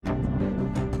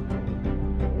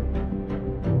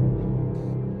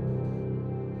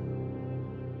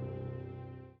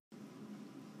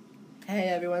Hey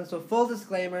everyone, so full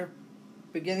disclaimer,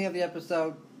 beginning of the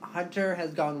episode, Hunter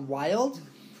has gone wild.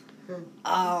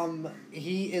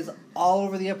 He is all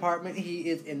over the apartment. He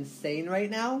is insane right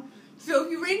now. So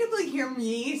if you randomly hear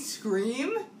me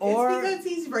scream, it's because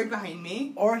he's right behind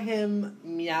me. Or him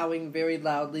meowing very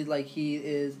loudly like he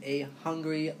is a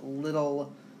hungry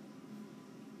little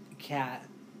cat.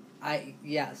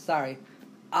 Sorry.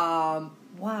 Why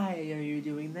are you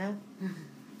doing that?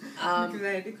 Because I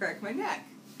had to crack my neck.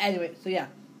 Anyway, so yeah,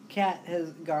 Cat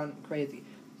has gone crazy.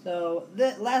 So,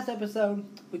 the last episode,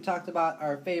 we talked about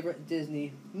our favorite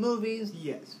Disney movies.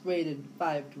 Yes. Rated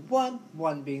 5 to 1,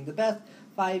 1 being the best,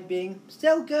 5 being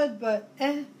still good, but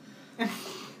eh.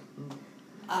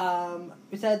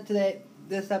 We said today,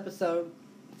 this episode,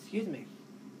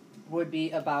 would be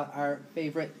about our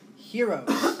favorite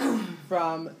heroes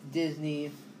from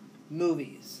Disney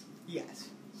movies. Yes.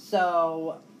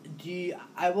 So,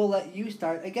 I will let you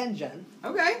start again, Jen.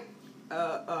 Okay.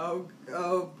 Bear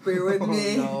with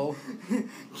me. No.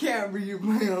 Can't read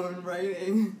my own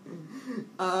writing.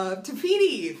 Te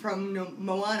Fiti from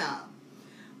Moana.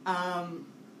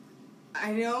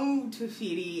 I know Te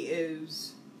Fiti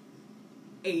is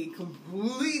a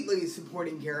completely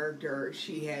supporting character.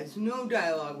 She has no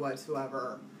dialogue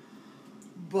whatsoever.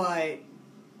 But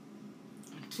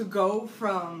to go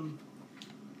from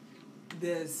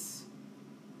this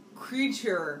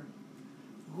creature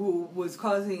who was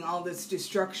causing all this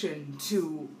destruction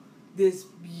to this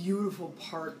beautiful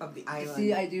part of the island.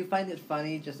 See, I do find it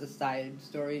funny, just a side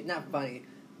story. Not funny.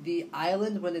 The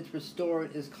island, when it's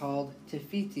restored, is called Te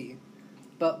Fiti.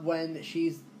 But when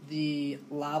she's the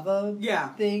lava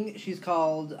thing, she's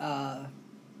called, I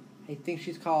think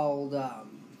she's called,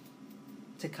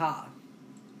 Te Kā.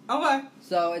 Okay.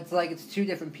 So it's like it's two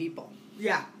different people.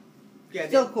 Yeah. Yeah,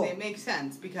 still cool. It makes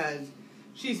sense because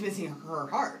she's missing her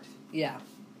heart. Yeah.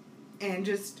 And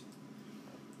just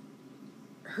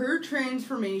her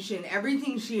transformation,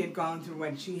 everything she had gone through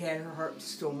when she had her heart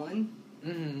stolen.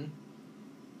 Mm-hmm.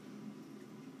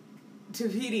 Te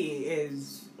Fiti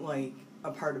is like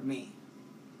a part of me.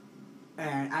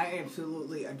 And I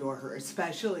absolutely adore her,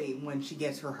 especially when she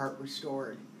gets her heart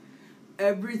restored.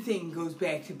 Everything goes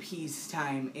back to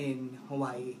peacetime in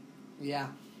Hawaii. Yeah.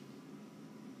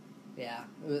 Yeah.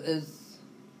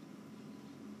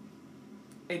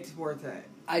 It's worth it.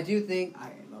 I do think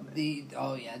I love it.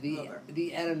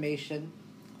 The animation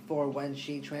for when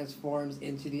she transforms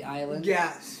into the island.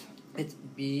 Yes. It's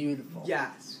beautiful.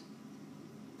 Yes.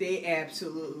 They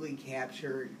absolutely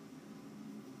captured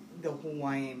the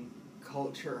Hawaiian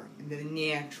culture, the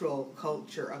natural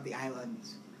culture of the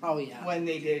islands. Oh, yeah. When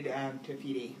they did Te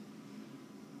Fiti.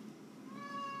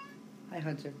 Hi,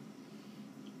 Hunter.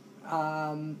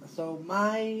 Are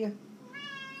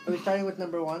we starting with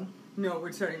number 1? No,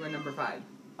 we're starting with number 5.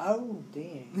 Oh,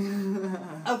 dang.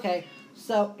 Okay,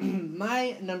 so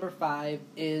my number 5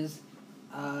 is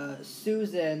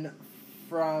Susan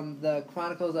from the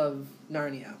Chronicles of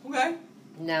Narnia. Okay.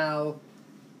 Now,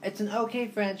 it's an okay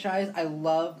franchise. I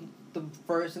love the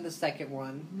first and the second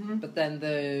one, but then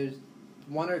there's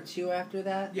 1 or 2 after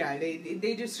that. Yeah,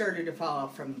 they just started to fall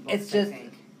off from the books, It's just, I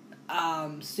think.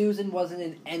 Susan wasn't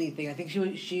in anything. I think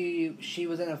she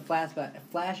was in a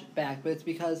flashback, but it's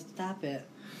because, stop it.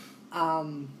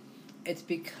 It's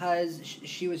because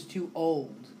she was too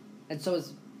old, and so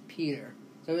is Peter.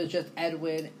 So it was just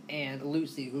Edwin and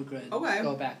Lucy who could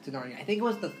go back to Narnia. I think it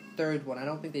was the 3rd one. I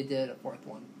don't think they did a 4th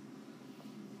one.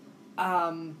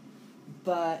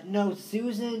 But no,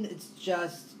 Susan, it's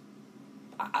just...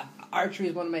 archery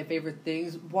is one of my favorite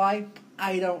things. Why?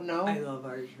 I don't know. I love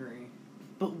archery.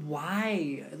 But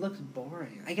why? It looks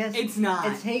boring. I guess... It's not.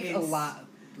 It takes a lot.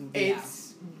 Yeah.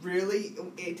 It's really...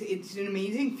 It's an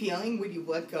amazing feeling when you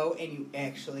let go and you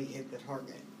actually hit the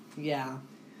target. Yeah.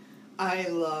 I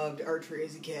loved archery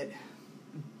as a kid.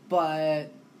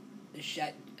 But...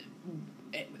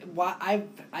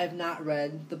 I've not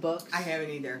read the books. I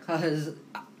haven't either. Because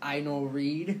I know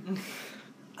read.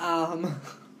 But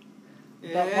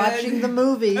watching the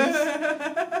movies...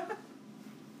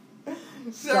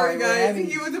 Sorry guys,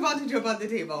 he was about to jump on the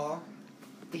table.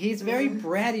 He's very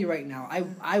bratty right now.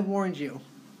 I warned you.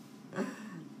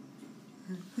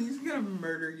 He's gonna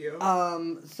murder you.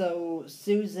 So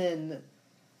Susan,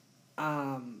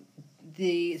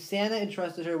 the Santa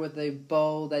entrusted her with a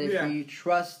bow that if she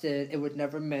trusted, it would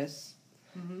never miss.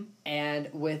 Mm-hmm. And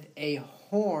with a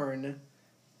horn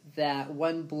that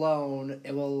when blown,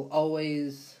 it will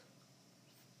always,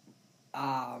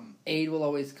 aid will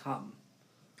always come.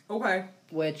 Okay.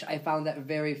 Which I found that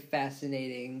very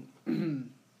fascinating.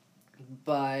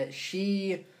 But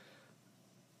she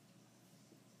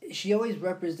always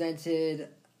represented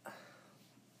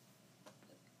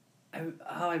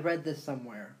I read this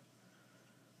somewhere.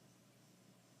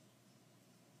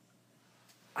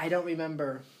 I don't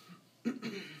remember.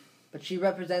 But she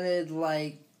represented,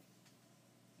 like...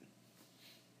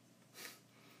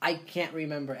 I can't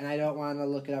remember, and I don't want to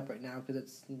look it up right now because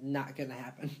it's not going to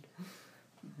happen.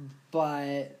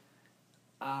 But,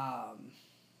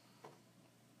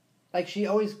 like, she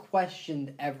always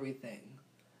questioned everything,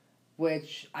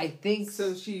 which I think...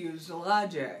 So she used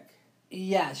logic.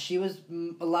 Yes, she was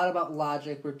a lot about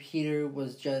logic, where Peter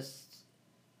was just...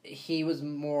 He was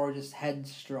more just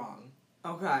headstrong.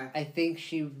 Okay. I think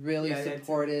she really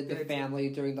supported the family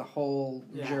during the whole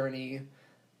journey.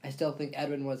 I still think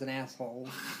Edwin was an asshole,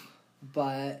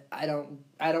 but I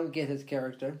don't get his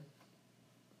character.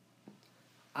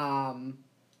 But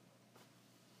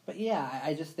yeah,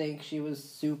 I just think she was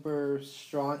super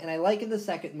strong, and I like in the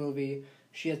second movie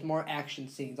she has more action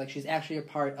scenes. Like, she's actually a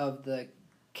part of the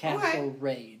castle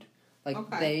raid. Like,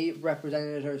 they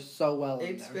represented her so well.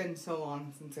 It's been so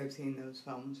long since I've seen those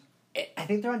films. I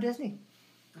think they're on Disney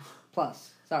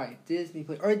Plus. Sorry, Disney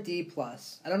Plus or D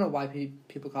Plus. I don't know why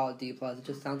people call it D Plus. It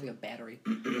just sounds like a battery.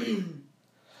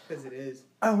 Because it is.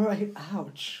 All right.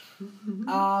 Ouch.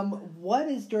 What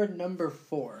is your number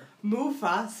 4?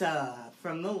 Mufasa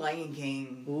from The Lion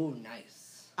King. Ooh,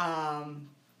 nice.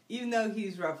 Even though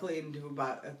he's roughly into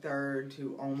about a third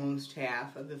to almost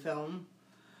half of the film,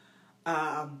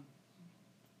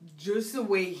 just the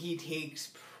way he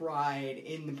takes pride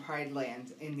in the Pride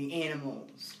Lands and the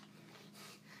animals.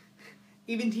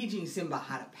 Even teaching Simba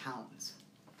how to pounce.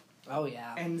 Oh,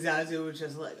 yeah. And Zazu was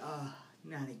just like, oh,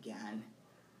 not again.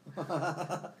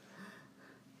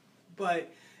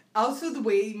 But also the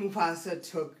way Mufasa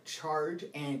took charge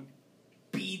and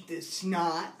beat the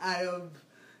snot out of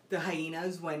the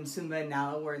hyenas when Simba and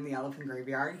Nala were in the elephant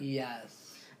graveyard.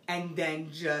 Yes. And then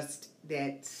just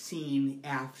that scene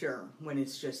after when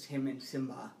it's just him and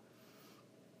Simba.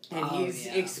 And he's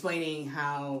explaining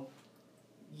how...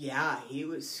 Yeah, he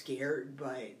was scared,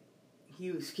 but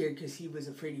he was scared because he was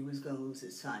afraid he was going to lose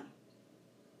his son.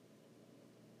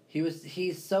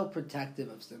 He's so protective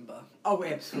of Simba. Oh,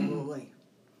 absolutely.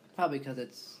 Probably because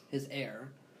it's his heir.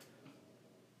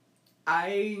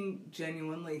 I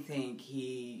genuinely think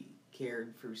he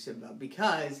cared for Simba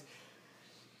because,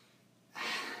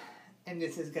 and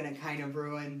this is going to kind of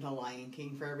ruin The Lion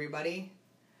King for everybody.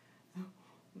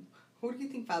 Who do you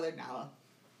think fathered Nala?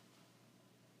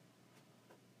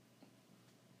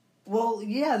 Well,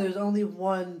 yeah, there's only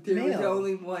one male. There was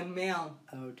only one male.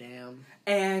 Oh, damn.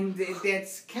 And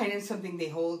that's kind of something they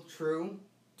hold true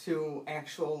to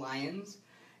actual lions,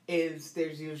 is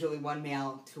there's usually one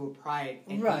male to a pride,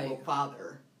 and he will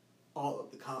father all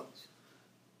of the cubs.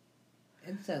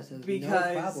 Incest is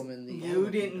because no problem in the you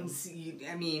didn't see,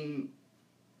 I mean,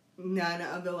 none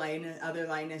of the other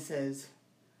lionesses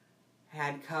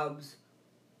had cubs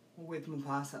with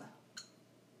Mufasa.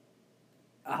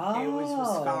 Oh. It was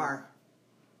with Scar.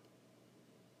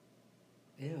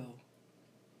 Ew.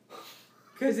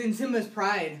 Because in Simba's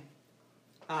Pride,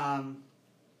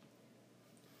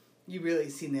 you really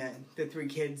seen the 3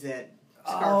 kids that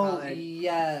Scar fathered.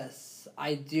 Yes.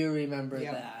 I do remember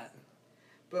that.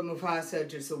 But Mufasa,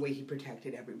 just the way he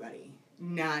protected everybody.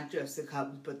 Not just the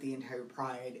cubs, but the entire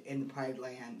Pride and the Pride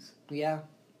lands. Yeah.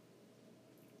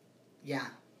 Yeah.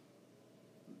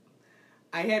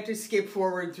 I have to skip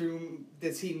forward through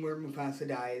the scene where Mufasa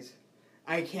dies.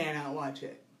 I cannot watch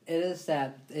it. It is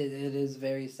sad. It is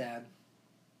very sad.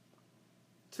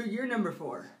 So you're number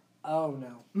 4. Oh,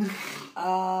 no.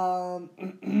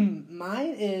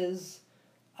 Mine is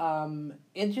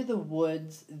Into the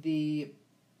Woods,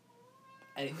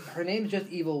 her name's just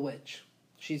Evil Witch.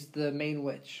 She's the main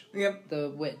witch. Yep. The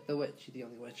witch. She's the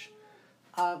only witch.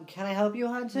 Can I help you,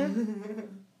 Hunter?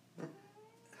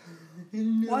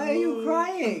 No. Why are you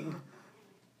crying?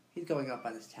 He's going up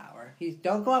on his tower.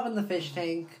 Don't go up in the fish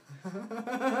tank.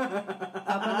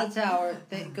 Up on the tower.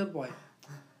 Good boy.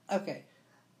 Okay.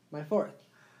 My 4th.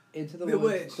 Into the Woods.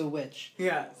 Witch. The Witch.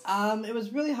 Yes. It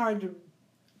was really hard to...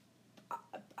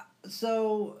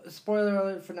 So, spoiler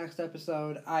alert for next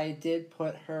episode, I did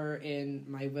put her in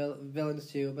my villains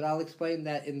too, but I'll explain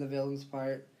that in the villains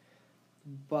part.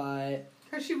 But...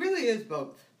 Because she really is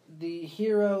both. The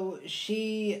hero,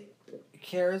 she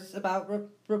cares about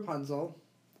Rapunzel.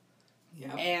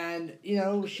 Yeah. And,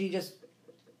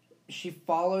 she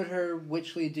followed her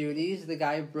witchly duties. The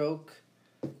guy broke...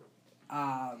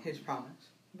 his promise.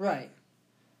 Right.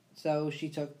 So she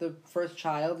took the first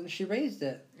child and she raised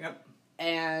it. Yep.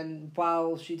 And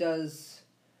while she does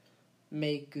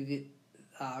make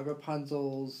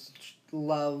Rapunzel's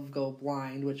love go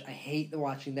blind, which I hate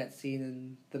watching that scene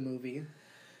in the movie.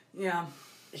 Yeah.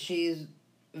 She's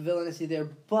villainousy there.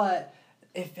 But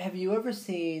have you ever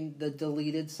seen the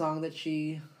deleted song that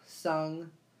she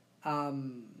sung?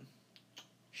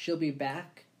 She'll Be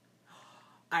Back.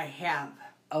 I have.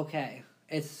 Okay,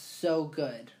 it's so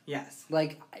good. Yes.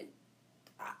 Like,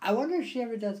 I wonder if she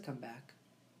ever does come back.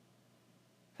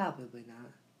 Probably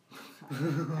not. I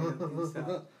don't think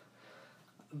so.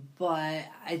 But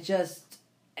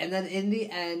and then in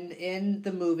the end, in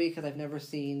the movie, because I've never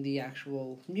seen the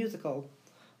actual musical,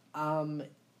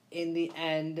 in the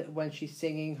end, when she's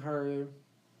singing her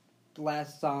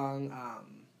last song,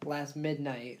 Last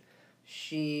Midnight,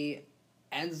 she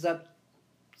ends up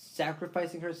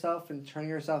sacrificing herself and turning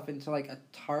herself into like a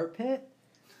tar pit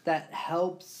that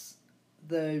helps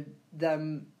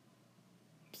them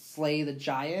slay the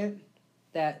giant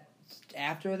that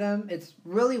after them. It's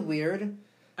really weird.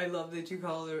 I love that you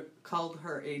called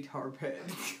her a tar pit.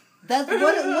 That's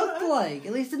what it looked like,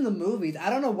 at least in the movies. I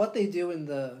don't know what they do in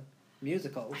the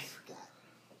musicals.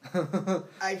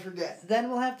 I forget. Then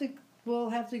we'll have to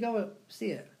go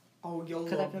see it. Oh, you'll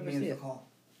love the musical.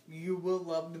 You will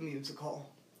love the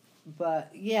musical. But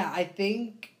yeah, I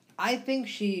think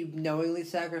she knowingly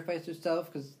sacrificed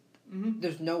herself because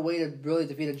there's no way to really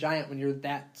defeat a giant when you're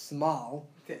that small.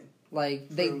 Okay. Like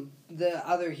the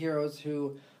other heroes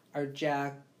who are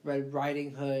Jack, Red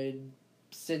Riding Hood,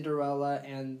 Cinderella,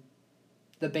 and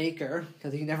the baker,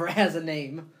 because he never has a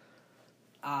name.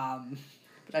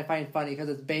 Which I find funny because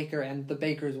it's Baker and the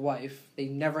baker's wife. They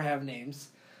never have names.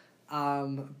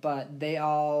 But they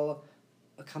all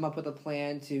come up with a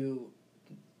plan to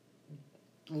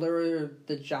lure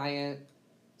the giant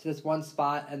to this one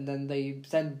spot, and then they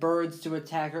send birds to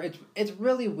attack her. It's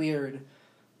really weird.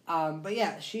 But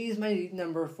yeah, she's my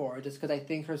number 4, just because I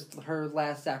think her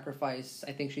last sacrifice,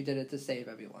 I think she did it to save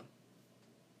everyone.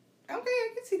 Okay, I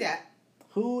can see that.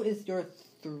 Who is your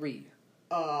 3?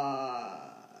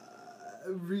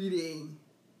 Reading.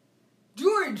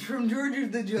 George from George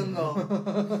of the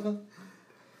Jungle.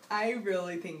 I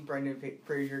really think Brendan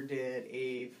Fraser did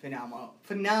a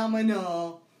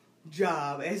phenomenal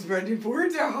job as Brendan.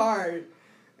 Words are hard.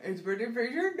 As Brendan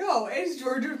Fraser? No, as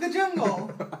George of the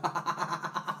Jungle.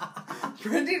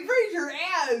 Brendan Fraser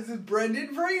as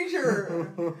Brendan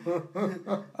Fraser.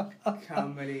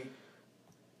 Comedy.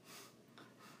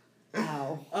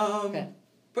 Ow. Okay.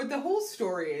 But the whole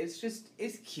story is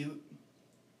cute.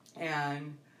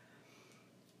 And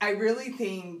I really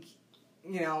think,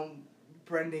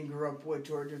 Brendan grew up with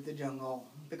George of the Jungle,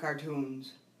 the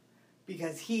cartoons,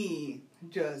 because he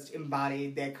just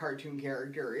embodied that cartoon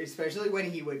character, especially when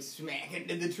he would smack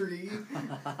into the tree.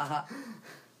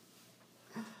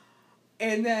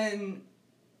 And then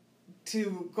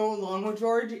to go along with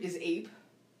George is Ape.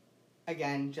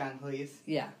 Again, John Cleese.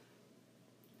 Yeah.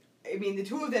 I mean, the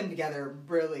two of them together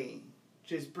really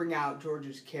just bring out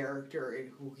George's character and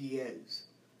who he is.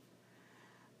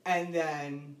 And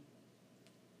then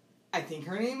I think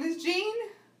her name is Jane.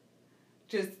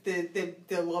 Just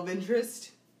the love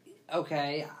interest.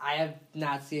 Okay, I have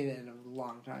not seen it in a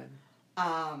long time.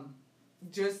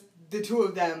 Just the two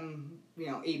of them,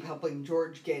 Ape helping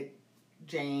George get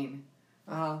Jane.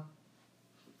 I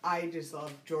just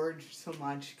love George so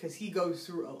much because he goes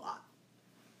through a lot.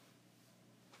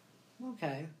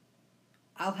 Okay.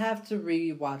 I'll have to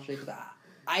rewatch it because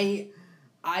I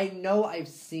know I've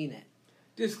seen it.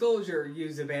 Disclosure,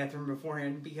 use the bathroom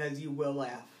beforehand because you will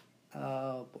laugh.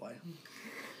 Oh, boy.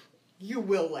 You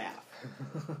will laugh.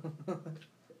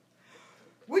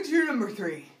 What's your number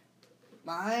 3?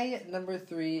 My number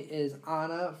 3 is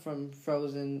Anna from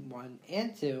Frozen 1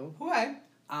 and 2. Why?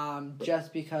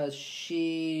 Just because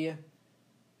she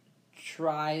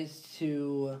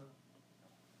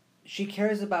she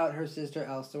cares about her sister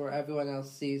Elsa, where everyone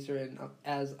else sees her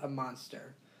as a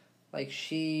monster. Like,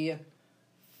 she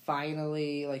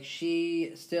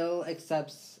still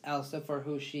accepts Elsa for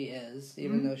who she is,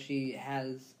 even though she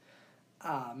has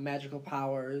magical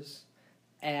powers.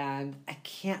 And I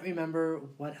can't remember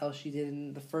what else she did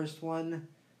in the first one.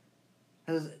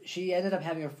 Because she ended up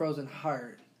having a frozen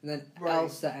heart, and then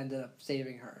Elsa ended up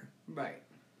saving her. Right.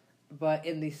 But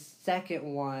in the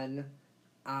second one,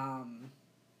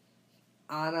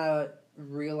 Anna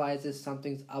realizes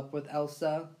something's up with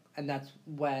Elsa, and that's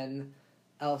when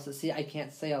Elsa... See, I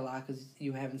can't say a lot because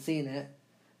you haven't seen it.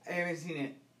 I haven't seen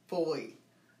it fully.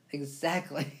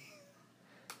 Exactly.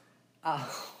 But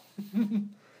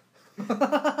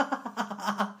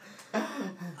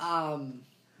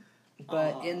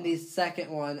in the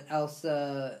second one,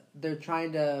 Elsa... They're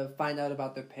trying to find out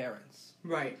about their parents.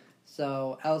 Right.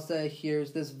 So Elsa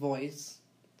hears this voice,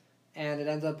 and it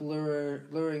ends up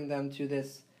luring them to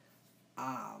this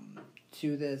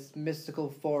mystical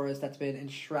forest that's been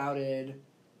enshrouded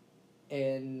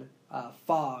in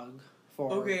fog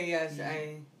for Okay, yes,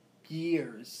 I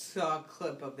years. saw a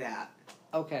clip of that.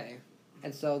 Okay,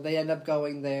 and so they end up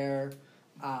going there,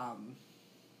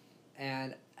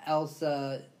 and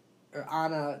Elsa, or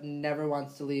Anna, never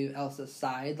wants to leave Elsa's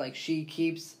side. Like,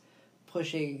 she's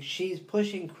pushing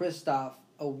Kristoff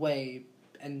away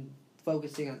and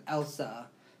focusing on Elsa.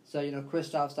 So,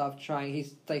 Kristoff's off trying,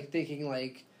 he's, like, thinking,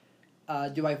 like,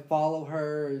 do I follow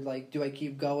her, or, like, do I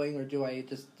keep going, or do I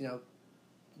just, Okay.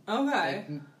 like,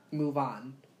 move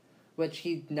on? Which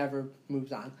he never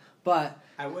moves on. But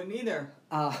I wouldn't either.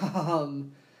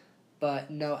 But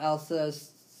no,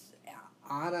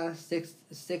 Anna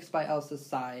sticks by Elsa's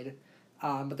side,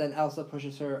 but then Elsa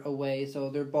pushes her away, so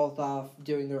they're both off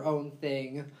doing their own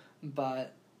thing,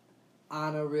 but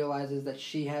Anna realizes that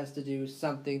she has to do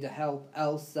something to help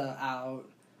Elsa out,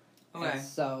 Okay. and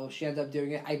so she ends up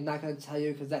doing it. I'm not going to tell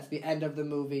you because that's the end of the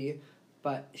movie,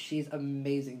 but she's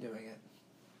amazing doing it.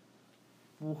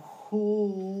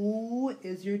 Who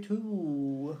is your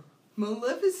 2?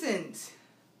 Maleficent.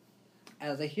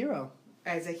 As a hero.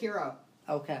 As a hero.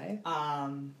 Okay.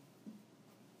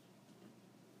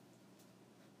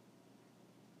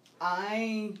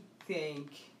 I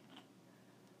think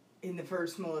in the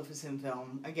first Maleficent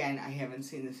film, again, I haven't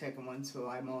seen the second one, so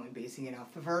I'm only basing it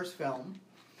off the first film,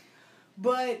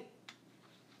 but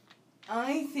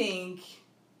I think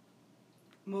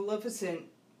Maleficent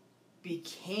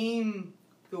became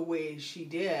the way she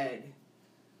did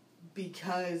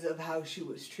because of how she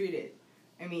was treated.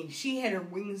 I mean, she had her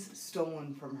wings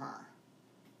stolen from her.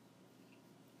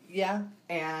 Yeah.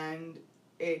 And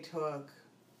it took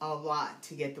a lot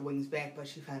to get the wings back, but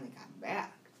she finally got them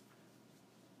back.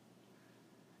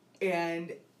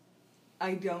 And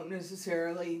I don't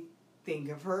necessarily think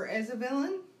of her as a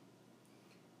villain,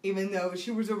 even though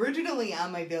she was originally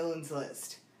on my villains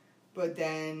list. But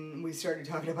then we started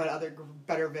talking about other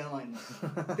better villains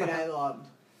that I loved.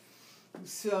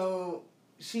 So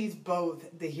she's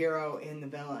both the hero and the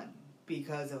villain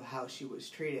because of how she was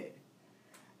treated.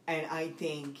 And I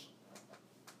think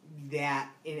that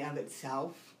in and of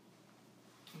itself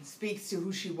speaks to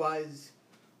who she was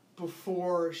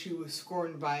before she was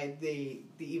scorned by the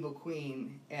evil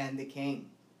queen and the king.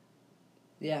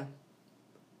 Yeah.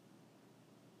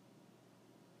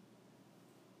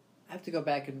 I have to go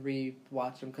back and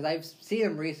re-watch them because I've seen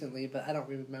them recently, but I don't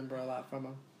remember a lot from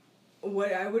them.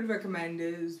 What I would recommend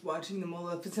is watching the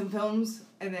Maleficent films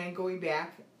and then going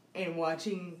back and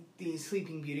watching the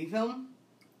Sleeping Beauty film.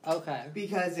 Okay.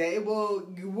 Because you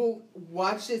will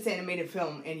watch this animated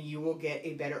film and you will get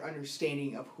a better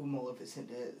understanding of who Maleficent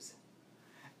is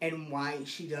and why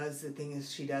she does the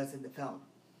things she does in the film.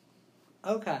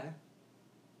 Okay.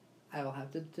 I will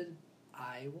have to.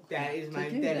 That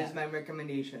is my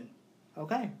recommendation.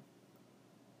 Okay.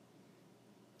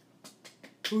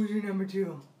 Who's your number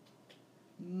 2?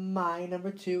 My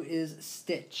number 2 is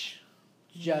Stitch.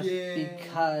 Just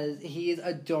because he is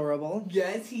adorable.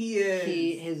 Yes, he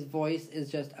is. His voice is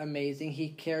just amazing. He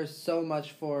cares so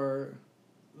much for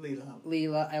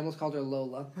Leela. I almost called her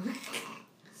Lola.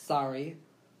 Sorry.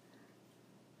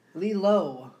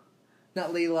 Lilo.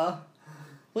 Not Leela.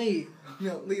 Wait.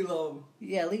 No, Lilo.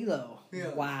 Yeah, Lilo.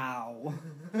 Yeah. Wow.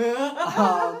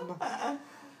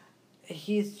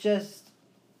 He's just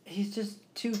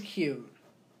too cute.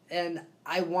 And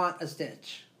I want a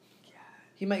Stitch.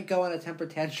 He might go on a temper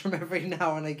tantrum every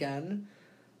now and again.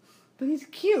 But he's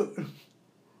cute.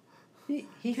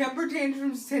 He Temper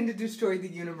tantrums tend to destroy the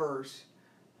universe.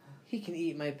 He can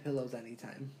eat my pillows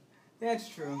anytime. That's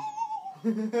true.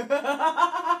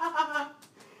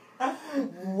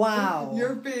 Wow.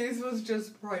 Your face was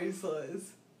just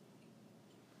priceless.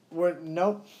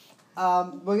 Nope.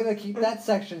 We're gonna keep that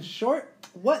section short.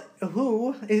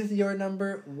 Who is your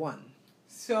number 1?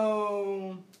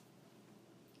 So,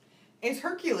 it's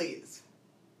Hercules.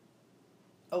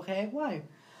 Okay, why?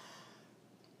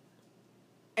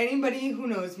 Anybody who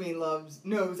knows me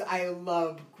knows I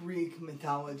love Greek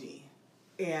mythology.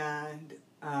 And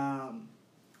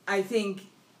I think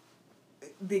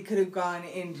they could have gone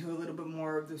into a little bit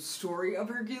more of the story of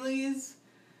Hercules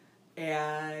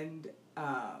and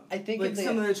I think like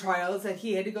some of the trials that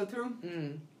he had to go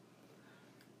through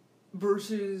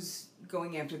versus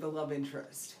going after the love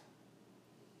interest.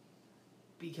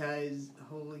 Because,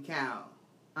 holy cow,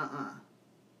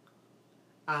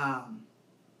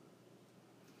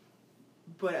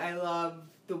 but I love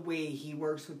the way he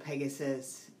works with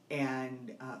Pegasus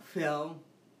and Phil.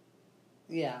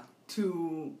 Yeah.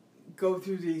 To go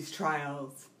through these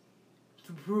trials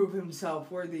to prove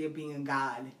himself worthy of being a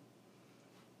god.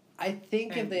 I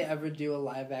think if they ever do a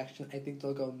live action, I think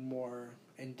they'll go more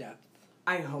in depth.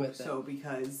 I hope with so,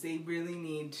 because they really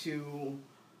need to.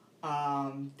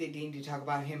 They need to talk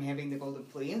about him having the golden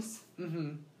fleece.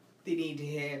 Mm-hmm. They need to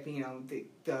have,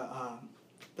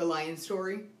 the lion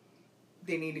story.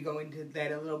 They need to go into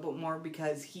that a little bit more,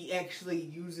 because he actually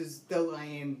uses the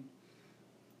lion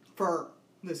for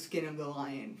the skin of the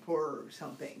lion for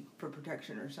something, for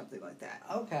protection or something like that.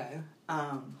 Okay.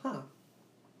 Huh.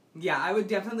 Yeah, I would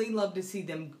definitely love to see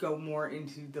them go more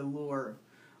into the lore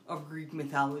of Greek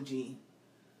mythology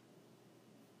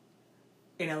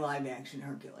in a live-action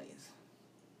Hercules.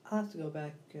 I'll have to go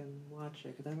back and watch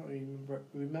it, because I don't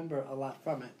remember a lot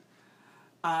from it.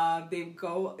 They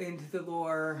go into the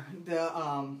lore, the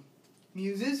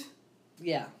muses.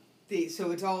 Yeah.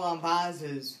 So it's all on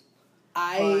vases.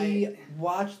 I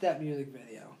watched that music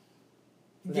video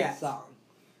for that song.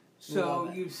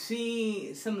 So you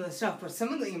see some of the stuff, but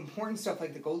some of the important stuff,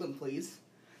 like the golden fleece,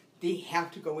 they have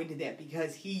to go into that,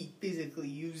 because he physically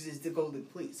uses the golden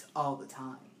fleece all the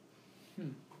time.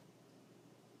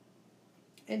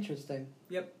 Interesting.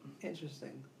 Yep.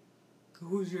 Interesting.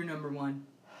 Who's your number one?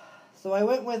 So I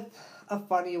went with a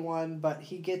funny one, but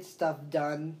he gets stuff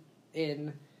done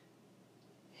in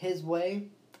his way.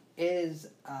 Is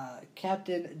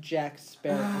Captain Jack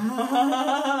Sparrow.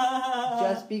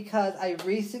 Just because I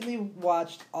recently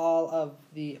watched all of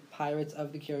the Pirates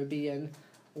of the Caribbean,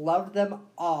 loved them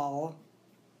all,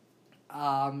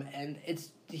 and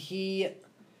he's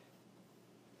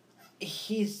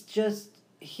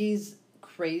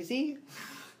crazy.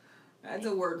 That's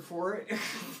a word for it.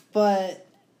 But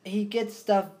he gets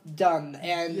stuff done,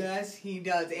 and yes, he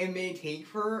does. It may take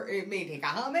a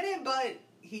hot minute, but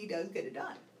he does get it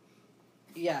done.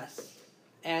 Yes,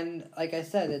 and like I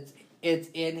said, it's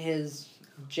in his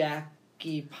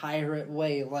Jackie pirate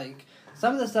way. Like,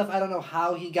 some of the stuff I don't know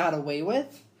how he got away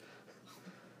with.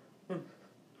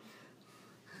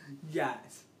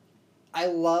 Yes. I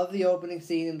love the opening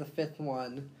scene in the 5th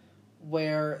one,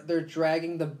 where they're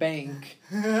dragging the bank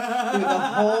through the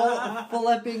whole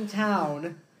flipping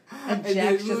town, and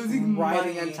Jack's just riding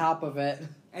money on top of it.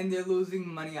 And they're losing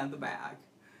money on the back.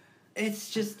 It's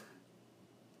just...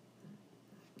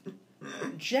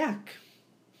 Jack.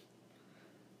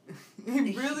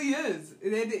 It really is.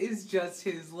 It is just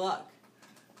his luck.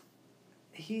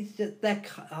 He's just that...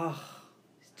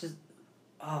 It's just...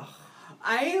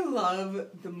 I love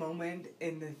the moment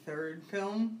in the 3rd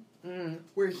film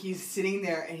where he's sitting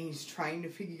there and he's trying to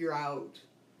figure out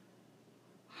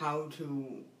how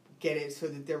to get it so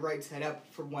that they're right set up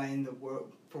for when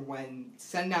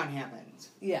sundown happens.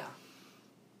 Yeah.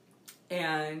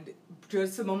 And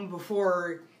just a moment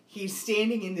before, he's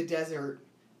standing in the desert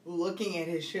looking at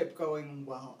his ship going,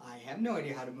 well, I have no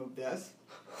idea how to move this.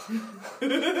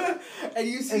 And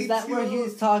you see, is that where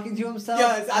he's talking to himself?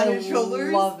 Yes, on his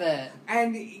shoulders. I love it.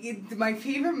 And my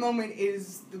favorite moment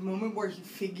is the moment where he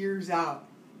figures out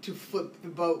to flip the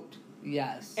boat.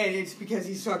 Yes. And it's because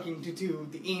he's talking to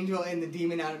the angel and the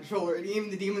demon on his shoulder. And even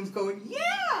the demon's going,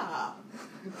 yeah,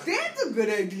 that's a good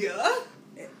idea.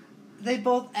 They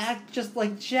both act just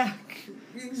like Jack.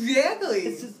 Exactly.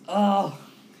 It's just,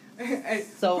 and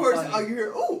so of course, funny. all you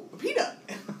hear, oh, a peanut.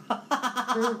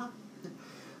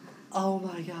 Oh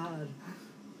my god.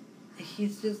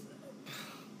 He's just...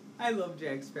 I love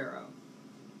Jack Sparrow.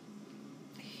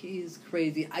 He's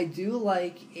crazy. I do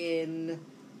like in...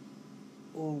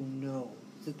 Oh no.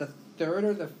 Is it the 3rd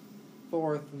or the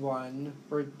 4th one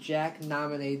where Jack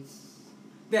nominates...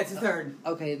 That's the 3rd.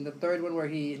 Okay, in the 3rd one where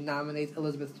he nominates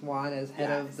Elizabeth Swann as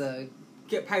head of the...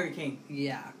 Get Pirate King.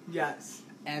 Yeah. Yes.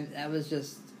 And that was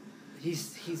just...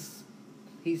 He's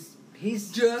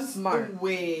just smart. The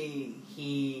way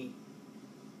he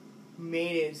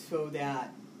made it so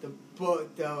that the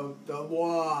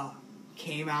law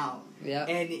came out. Yeah.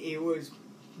 And it was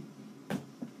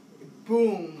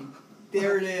boom.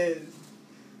 There it is.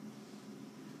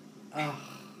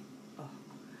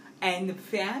 And the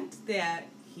fact that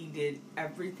he did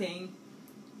everything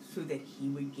so that he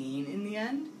would gain in the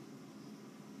end.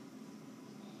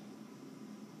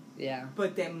 Yeah.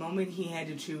 But that moment he had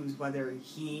to choose whether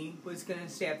he was going to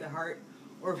stab the heart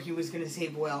or if he was going to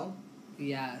save Will.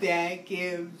 Yeah. That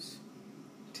gives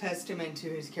testament to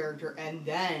his character. And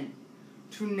then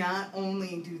to not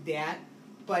only do that,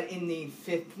 but in the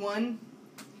 5th one,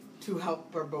 to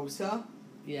help Barbossa.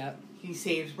 Yeah. He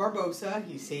saves Barbossa.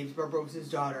 He saves Barbossa's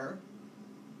daughter.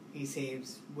 He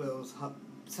saves Will's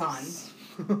son.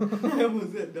 That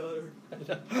was that daughter.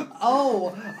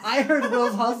 Oh, I heard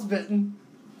Will's husband.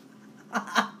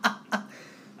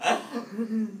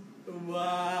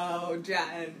 Wow,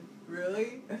 Jan.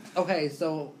 Really? Okay,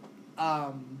 so,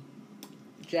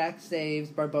 Jack saves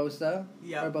Barbossa.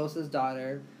 Yep. Barbossa's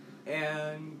daughter.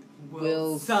 And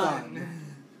Will's son.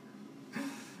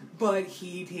 But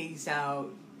he takes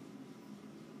out...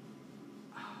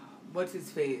 What's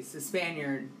his face? The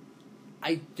Spaniard.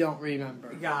 I don't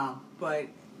remember. Yeah, but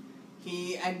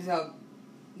he ends up,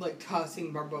 like,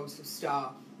 tossing Barbossa's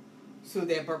stuff so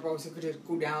that Barbossa could just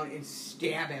go down and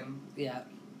stab him. Yeah.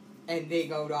 And they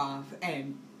go off,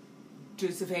 and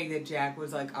just the fact that Jack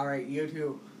was like, alright, you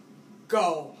two,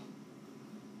 go.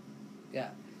 Yeah.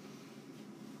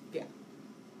 Yeah.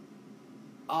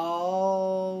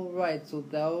 Alright, so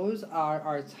those are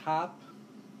our top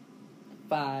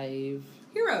 5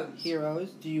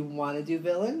 heroes. Do you want to do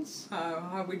villains? How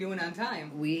are we doing on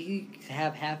time? We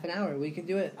have half an hour. We can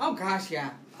do it. Oh gosh,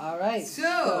 yeah. Alright.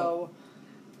 So,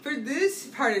 for this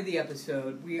part of the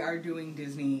episode, we are doing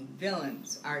Disney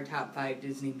villains. Our top 5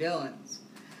 Disney villains.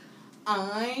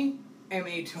 I am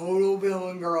a total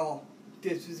villain girl.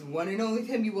 This is one and only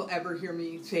time you will ever hear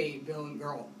me say villain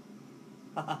girl.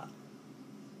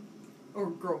 Or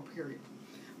girl, period.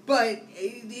 But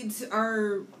it's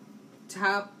our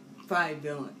top 5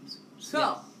 villains. So,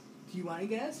 Yes. Do you want to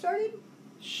get us started?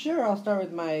 Sure, I'll start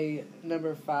with my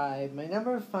number 5. My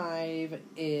number 5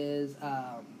 is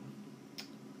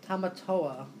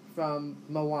Tamatoa from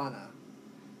Moana.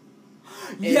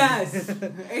 Yes!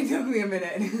 It took me a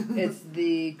minute. It's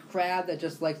the crab that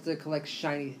just likes to collect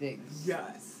shiny things.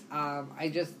 Yes.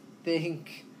 I just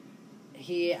think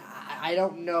I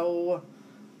don't know.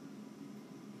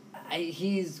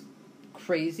 He's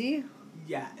crazy.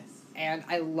 Yes. And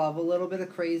I love a little bit of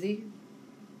crazy.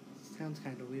 Sounds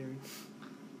kind of weird.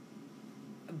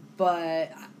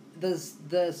 But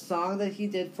the song that he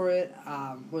did for it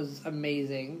was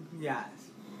amazing. Yes.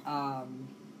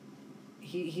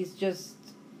 He's just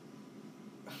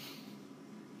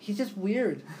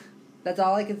weird. That's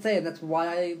all I can say, and that's why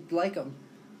I like him.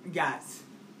 Yes.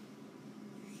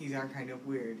 He's our kind of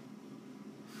weird.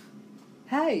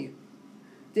 Hey,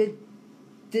 did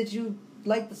you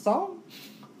like the song?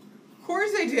 Of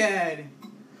course I did.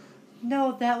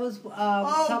 No, that was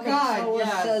God,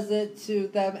 yes. says it to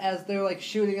them as they're like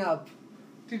shooting up.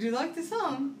 Did you like the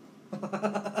song?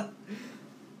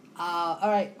 All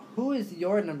right, who is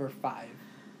your number 5?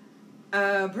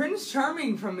 Prince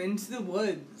Charming from Into the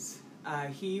Woods.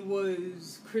 He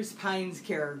was Chris Pine's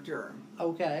character.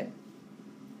 Okay.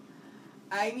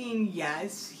 I mean,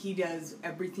 yes, he does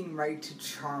everything right to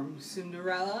charm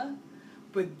Cinderella,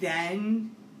 but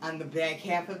then on the back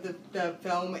half of the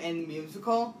film and the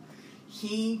musical,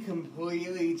 he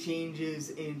completely changes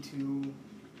into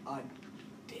a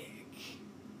dick.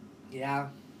 Yeah.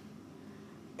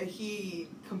 He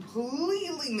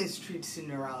completely mistreats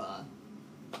Cinderella.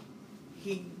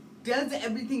 He does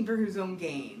everything for his own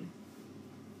gain.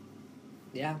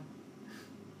 Yeah.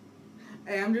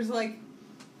 And I'm just like,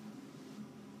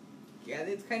 yeah,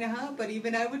 that's kind of hot, but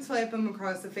even I would slap him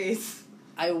across the face.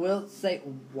 I will say,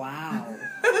 wow.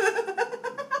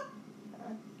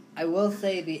 I will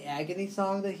say the agony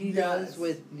song that he does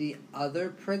with the other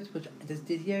prince, which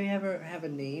did he ever have a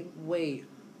name? Wait.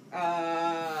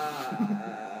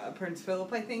 Prince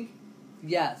Philip, I think.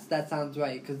 Yes, that sounds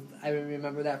right, because I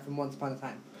remember that from Once Upon a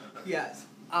Time. Yes.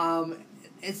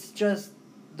 It's just,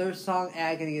 their song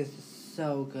Agony is just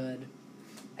so good.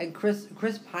 And Chris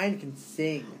Pine can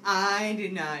sing. I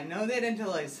did not know that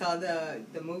until I saw the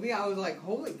movie. I was like,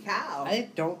 holy cow. I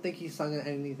don't think he sung in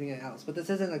anything else, but this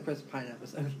isn't a Chris Pine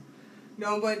episode.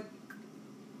 No, but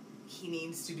he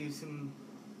needs to get some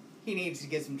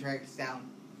tracks down.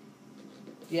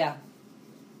 Yeah.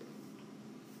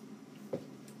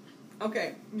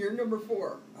 Okay, you're number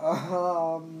 4.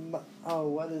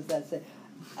 What does that say?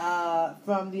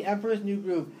 From The Emperor's New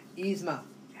Groove, Yzma.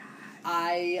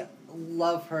 I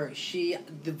love her.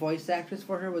 The voice actress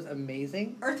for her was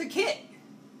amazing. Eartha Kitt.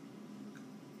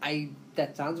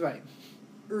 That sounds right.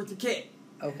 Eartha Kitt.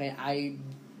 Okay,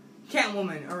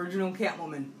 Catwoman, original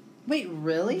Catwoman. Wait,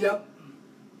 really? Yep.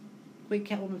 Wait,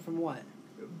 Catwoman from what?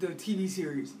 The TV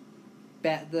series.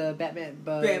 The Batman...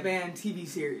 Batman TV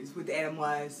series with Adam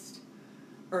West,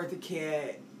 Eartha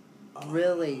Kitt.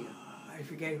 Really? I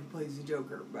forget who plays the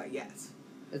Joker, but yes.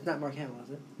 It's not Mark Hamill,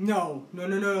 is it? No.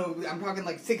 I'm talking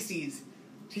like 60s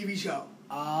TV show.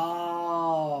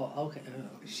 Oh, okay.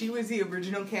 She was the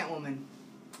original Catwoman.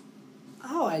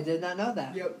 Oh, I did not know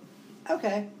that. Yep.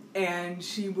 Okay. And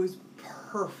she was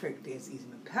perfect as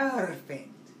Yzma. Perfect.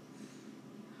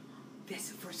 That's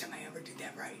the first time I ever did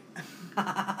that right.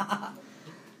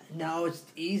 No,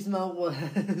 Yzma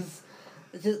was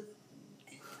just...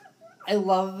 I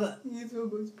love that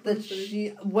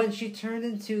when she turned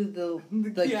into the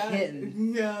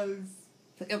kitten. Yes.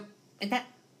 It's like, is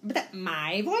that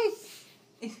my voice?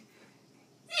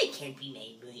 It can't be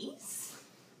my voice.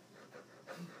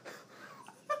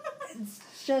 It's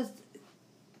just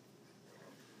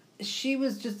she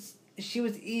was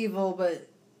evil, but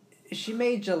she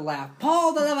made you laugh.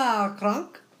 Paul the Lever,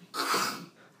 Crunk.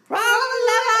 I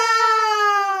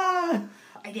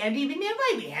don't even know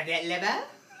why we have that lever.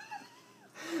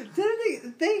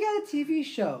 They got a TV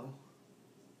show.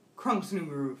 Crunk's New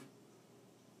Groove.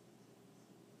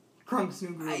 Crunk's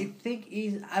New Groove. I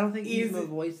don't think Yzma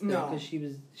voiced it no.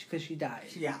 because she died.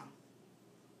 Yeah.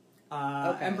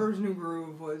 Okay. Ember's New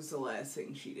Groove was the last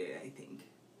thing she did, I think.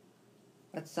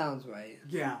 That sounds right.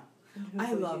 Yeah.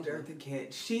 I loved Eartha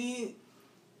Kitt. Yzma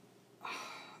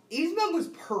was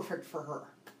perfect for her.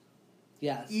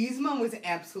 Yes. Yzma was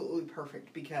absolutely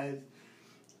perfect because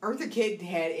Eartha Kitt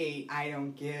had a I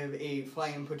don't give a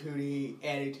flying patootie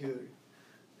attitude.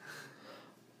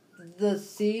 The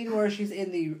scene where she's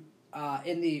in the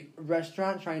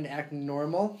restaurant trying to act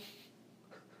normal.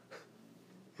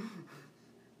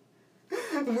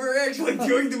 We're actually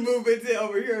doing the movements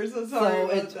over here, so sorry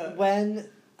about it's that. when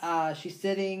she's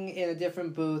sitting in a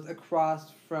different booth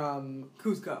across from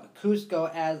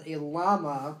Cusco as a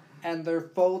llama, and they're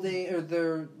folding or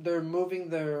they're moving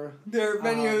their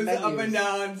menus up and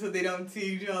down so they don't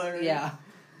see each other. Yeah,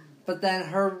 but then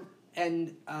her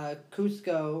and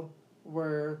Cusco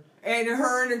were. And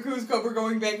her and Cusco were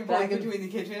going back and forth between the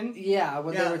kitchen. Yeah,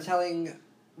 when they were telling.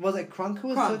 Was it Crunk who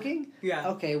was cooking?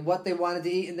 Yeah. Okay, what they wanted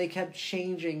to eat, and they kept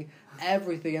changing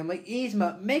everything. I'm like,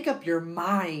 Yzma, make up your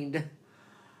mind.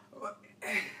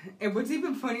 And what's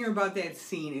even funnier about that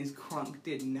scene is Crunk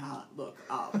did not look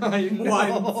up once.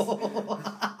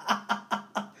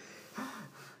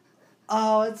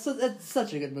 Oh, it's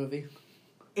such a good movie.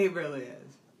 It really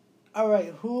is. All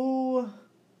right, who...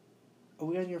 Are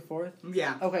we on your fourth?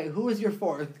 Yeah. Okay, who is your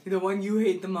fourth? The one you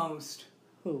hate the most.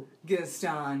 Who?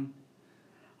 Gaston.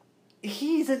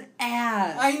 He's an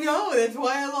ass. I know, that's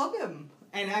why I love him.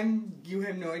 And you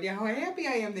have no idea how happy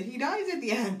I am that he dies at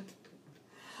the end.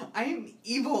 I am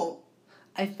evil.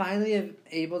 I finally am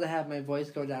able to have my voice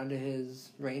go down to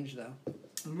his range, though.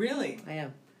 Really? I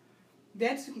am.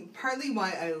 That's partly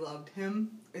why I loved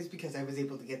him, is because I was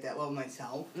able to get that low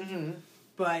myself. Mm-hmm.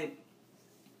 But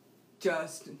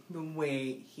just the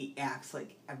way he acts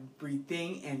like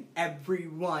everything and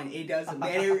everyone. It doesn't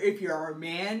matter if you're a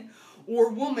man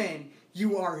or woman,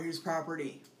 you are his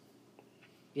property.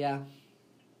 Yeah.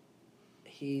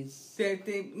 He's...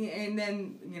 And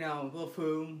then,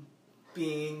 LeFou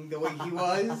being the way he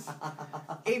was,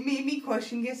 it made me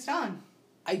question Gaston.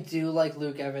 I do like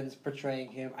Luke Evans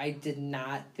portraying him. I did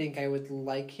not think I would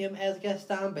like him as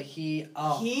Gaston, but he...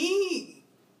 Oh. He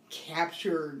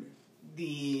captured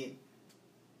the...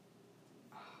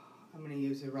 I'm going to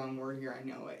use the wrong word here, I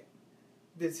know it.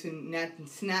 It's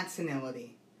not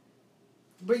senility.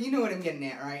 But you know what I'm getting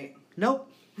at, right? Nope.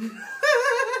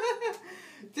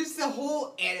 Just the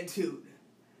whole attitude.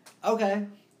 Okay.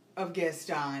 Of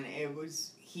Gaston.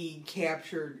 He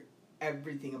captured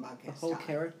everything about Gaston. The whole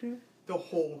character? The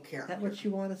whole character. Is that what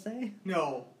you want to say?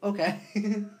 No. Okay.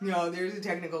 No, there's a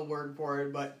technical word for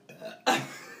it, but...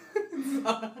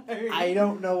 I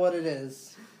don't know what it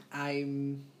is.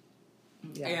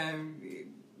 Yeah.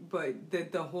 But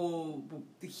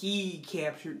he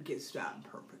captured Gaston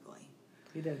perfectly.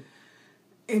 He did.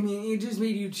 I mean, it just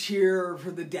made you cheer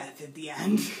for the death at the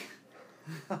end.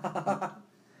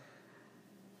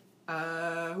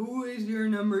 Who is your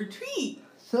number 3?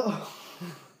 So,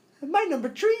 my number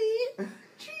 3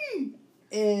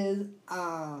 is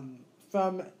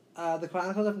from the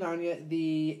Chronicles of Narnia,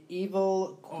 the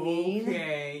Evil Queen.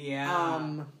 Okay,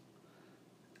 yeah.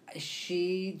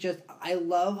 I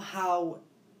love how,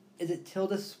 is it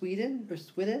Tilda Swinton or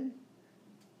Swinton?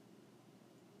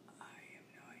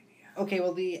 Okay,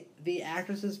 well, the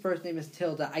actress's first name is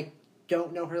Tilda. I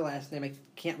don't know her last name. I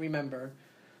can't remember.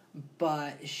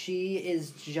 But she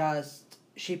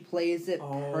plays it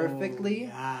perfectly.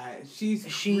 Yeah, she's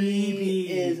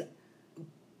creepy.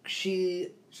 She's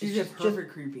just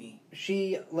perfect creepy.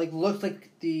 She, looks like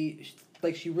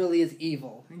she really is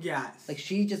evil. Yes.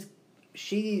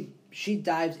 She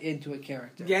dives into a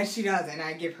character. Yes, she does, and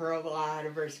I give her a lot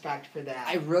of respect for that.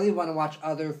 I really want to watch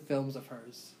other films of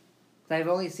hers. I've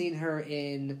only seen her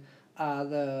in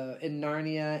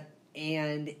Narnia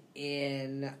and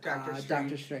in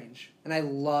Doctor Strange, and I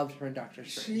loved her in Doctor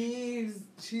Strange.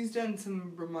 She's done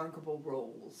some remarkable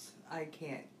roles. I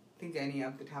can't think of any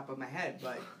off the top of my head,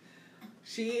 but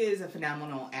she is a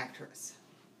phenomenal actress.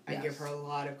 I give her a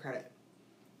lot of credit.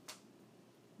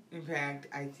 In fact,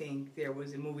 I think there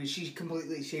was a movie she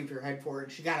completely shaved her head for, and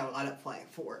she got a lot of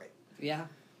flack for it. Yeah.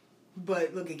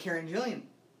 But look at Karen Gillan.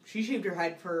 She shaved her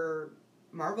head for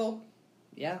Marvel.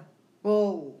 Yeah.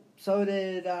 Well, so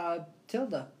did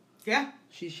Tilda. Yeah.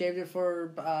 She shaved it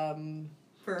for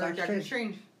Doctor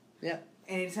Strange. Yeah.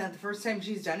 And it's not the first time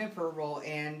she's done it for a role,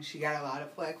 and she got a lot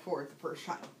of flack for it the first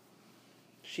time.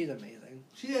 She's amazing.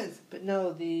 She is. But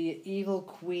no, the evil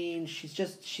queen, she's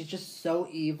just so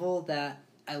evil that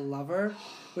I love her.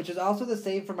 Which is also the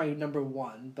same for my number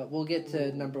one, but we'll get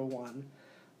to number one.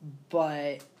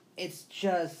 But it's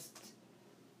just,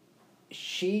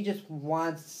 she just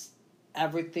wants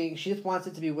everything, she just wants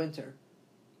it to be winter.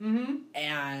 Mm-hmm.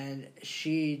 And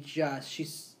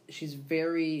she's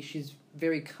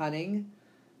very cunning.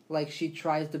 Like, she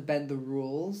tries to bend the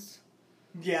rules.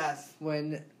 Yes.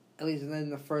 When, at least in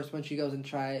the first one, she goes and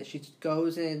tries. She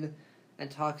goes in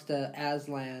and talks to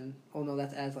Aslan. Oh no,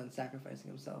 that's Aslan sacrificing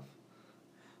himself.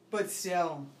 But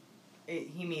still,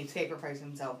 he may sacrifice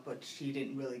himself, but she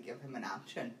didn't really give him an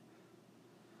option.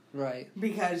 Right.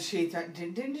 Because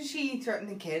didn't she threaten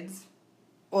the kids?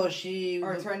 Or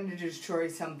threaten to destroy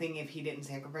something if he didn't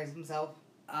sacrifice himself?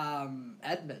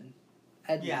 Edmund.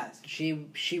 Yes.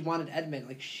 She wanted Edmund.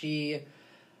 Like, she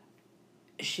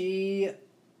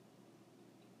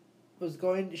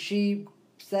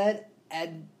said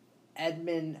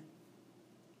Edmund.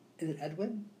 Is it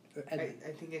Edwin? Or Edwin?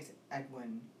 I think it's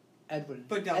Edwin. Edwin.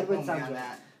 But don't Edwin hold me on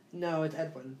that. No, it's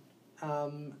Edwin.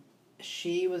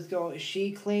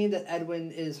 She claimed that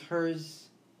Edwin is hers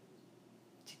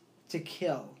to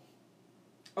kill.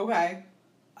 Okay.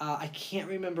 I can't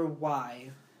remember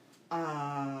why.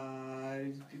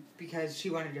 Because she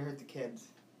wanted to hurt the kids.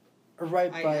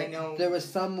 Right, but I know. There was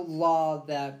some law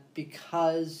that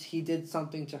because he did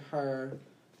something to her.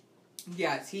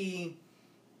 Yes, it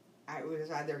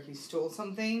was either he stole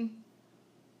something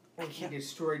or he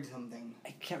destroyed something.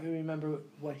 I can't remember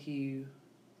what he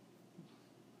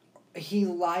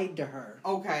lied to her.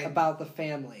 Okay. About the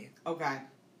family. Okay.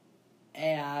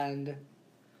 And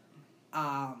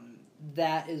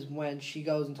that is when she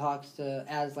goes and talks to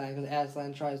Aslan, because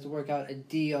Aslan tries to work out a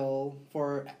deal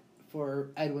for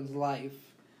Edwin's life.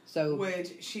 So,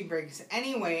 which she breaks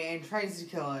anyway and tries to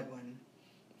kill Edwin.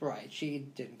 Right, she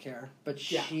didn't care, but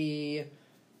she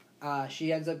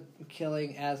ends up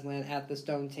killing Aslan at the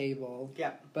stone table.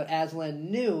 Yep. But Aslan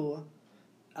knew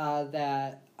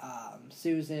that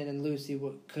Susan and Lucy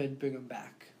could bring him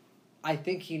back. I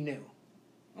think he knew.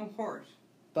 Of course.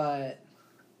 But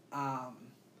that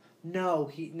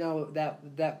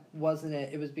wasn't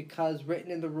it. It was because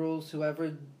written in the rules,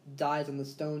 whoever dies on the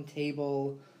stone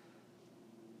table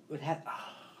would have.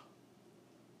 Oh,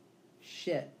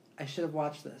 shit! I should have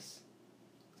watched this.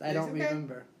 I don't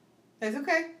remember. It's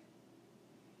okay.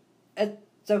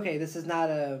 It's okay. This is not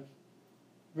a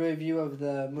review of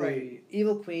the movie. Right.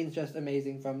 Evil Queen's just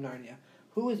amazing from Narnia.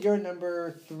 Who is your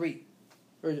number 3?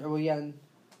 Or are we on?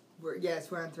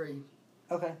 Yes, we're on 3.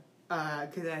 Okay.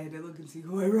 Because I had to look and see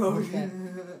who I wrote. Okay.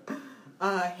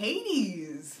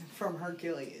 Hades from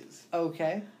Hercules.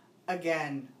 Okay.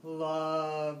 Again,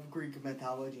 love Greek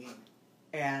mythology.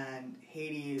 And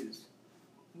Hades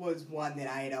was one that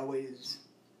I had always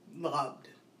loved.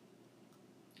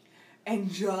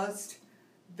 And just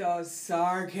the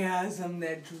sarcasm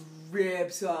that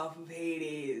drips off of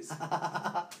Hades.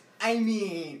 I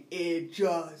mean, it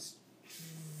just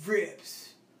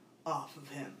drips off of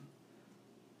him.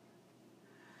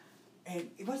 And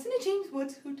wasn't it James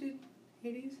Woods who did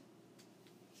Hades?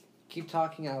 Keep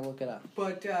talking, I'll look it up.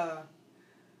 But,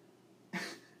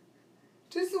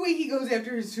 just the way he goes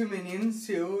after his 2 minions,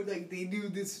 too. Like, they do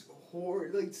this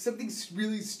something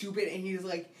really stupid, and he's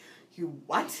like, you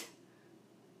what?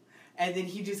 And then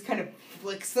he just kind of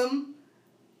flicks them.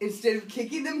 Instead of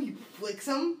kicking them, he flicks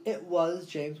them. It was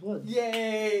James Woods.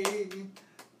 Yay!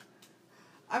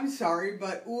 I'm sorry,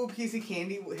 but a piece of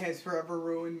candy has forever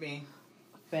ruined me.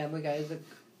 Family Guy is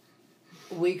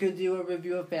we could do a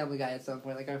review of Family Guy at some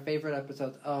point, like our favorite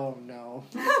episodes. Oh no.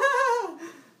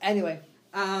 Anyway.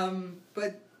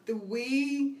 But the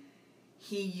way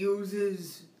he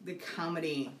uses the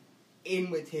comedy in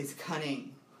with his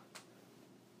cunning,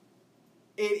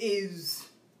 it is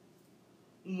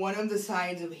one of the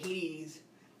sides of Hades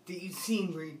that you see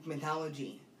in Greek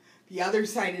mythology. The other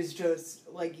side is just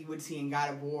like you would see in God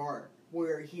of War,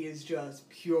 where he is just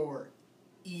pure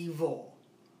evil.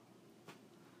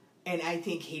 And I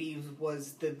think Hades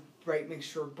was the right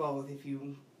mixture of both. If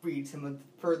you read some of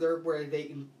further where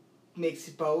they mix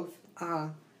both,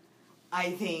 I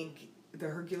think the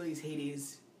Hercules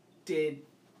Hades did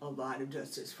a lot of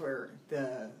justice for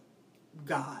the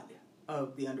god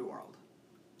of the underworld.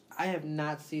 I have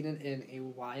not seen it in a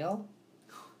while.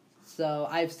 So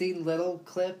I've seen little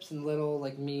clips and little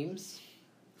memes.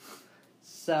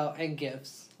 So, and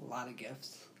GIFs. A lot of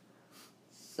GIFs.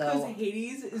 Because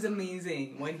Hades is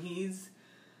amazing when he's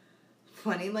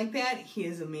funny like that, he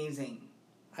is amazing.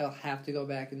 I'll have to go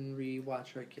back and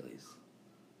rewatch Hercules.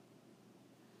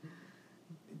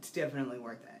 It's definitely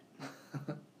worth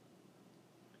it.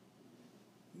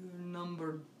 Your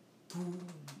number 2.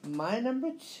 My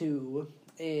number 2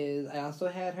 is, I also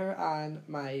had her on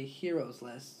my heroes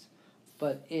list,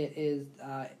 but it is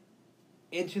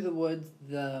Into the Woods,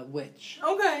 the Witch.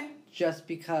 Okay. Just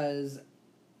because,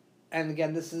 and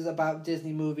again, this is about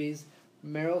Disney movies.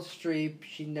 Meryl Streep,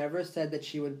 she never said that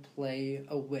she would play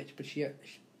a witch,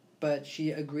 but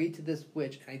she agreed to this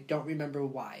witch, and I don't remember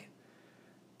why.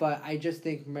 But I just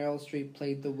think Meryl Streep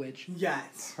played the witch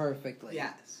perfectly.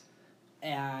 Yes.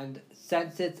 And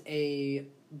since it's a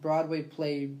Broadway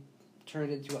play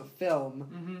turned into a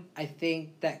film, I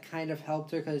think that kind of helped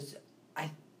her because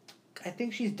I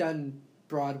think she's done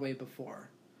Broadway before.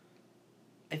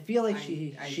 I feel like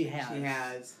she has. She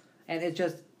has. And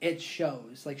it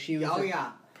shows. Like, she was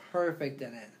perfect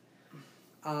in it.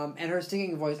 And her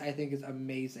singing voice, I think, is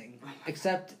amazing.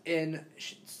 Except in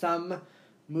some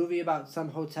movie about some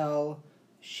hotel,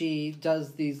 she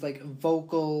does these, like,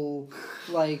 vocal,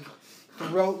 like,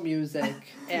 throat music.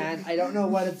 And I don't know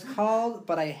what it's called,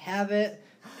 but I have it.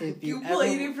 If you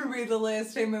played it for me the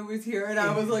last time I was here, and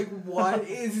I was like, what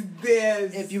is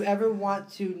this? If you ever want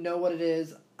to know what it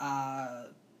is,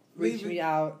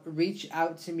 reach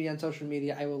out to me on social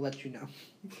media. I will let you know.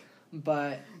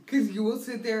 But because you will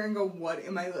sit there and go, what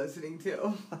am I listening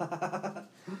to?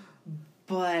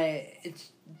 But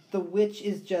the witch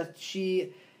is just,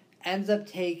 she ends up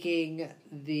taking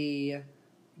the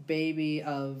baby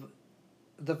of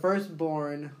the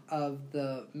firstborn of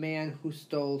the man who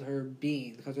stole her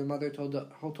beans, because her mother told her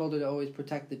to always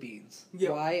protect the beans.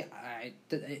 Yep. Why?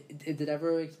 Did it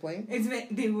ever explain?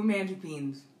 They were magic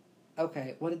beans.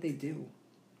 Okay, what did they do?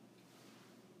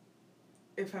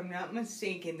 If I'm not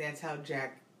mistaken, that's how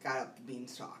Jack got up the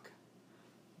beanstalk.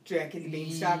 Jack and the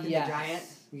beanstalk and the giant?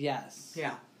 Yes.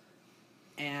 Yeah.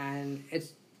 And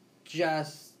it's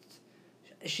just,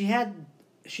 she had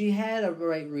a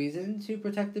right reason to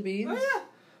protect the beans. Oh,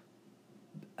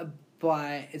 yeah.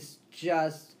 But it's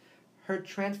just her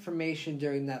transformation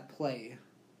during that play.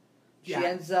 She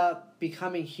ends up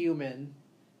becoming human,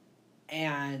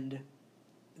 and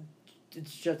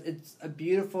it's a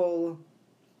beautiful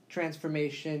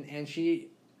transformation, and she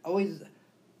always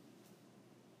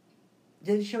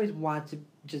want to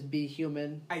just be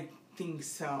human? I think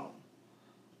so.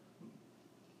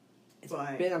 It's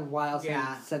been a while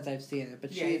since I've seen it,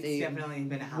 but she's definitely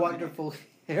been a wonderful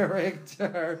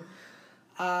character.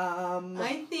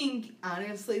 I think,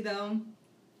 honestly, though,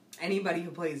 anybody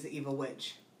who plays the evil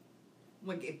witch,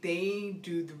 like, if they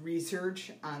do the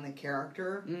research on the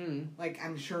character, like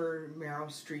I'm sure Meryl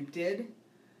Streep did,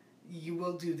 you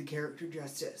will do the character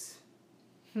justice.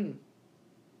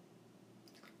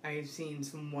 I've seen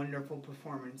some wonderful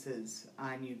performances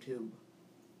on YouTube.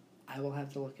 I will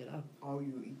have to look it up.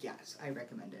 Yes, I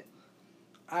recommend it.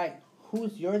 Alright,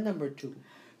 who's your number 2?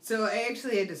 So I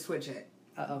actually had to switch it.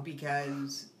 Uh-oh.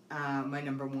 Because my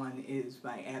number 1 is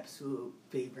my absolute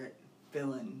favorite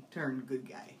villain turned good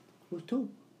guy. Who's 2?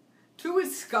 2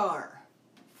 is Scar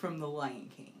from The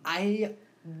Lion King. I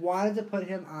wanted to put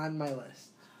him on my list.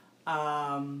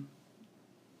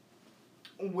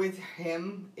 With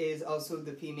him is also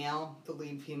the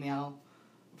lead female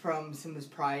from Simba's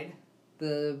Pride.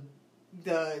 The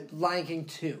Lion King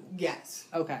 2. Yes.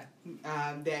 Okay.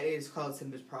 That is called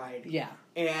Simba's Pride. Yeah.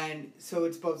 And so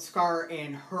it's both Scar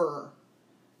and her.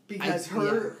 Because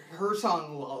her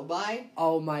song Lullaby.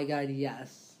 Oh my god,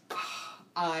 yes.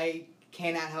 I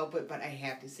cannot help it, but I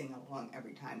have to sing along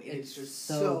every time. It's just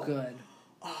so good.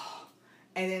 Oh.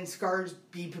 And then Scar's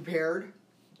Be Prepared.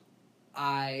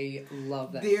 I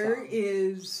love that There song.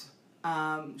 is,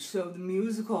 so the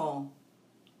musical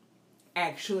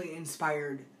actually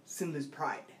inspired Simba's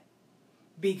Pride.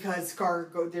 Because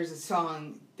there's a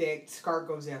song that Scar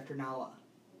goes after Nala.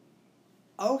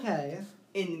 Okay.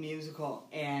 In the musical,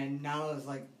 and Nala's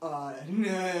like,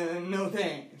 no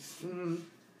thanks. Mm-hmm.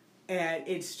 And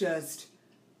it's just,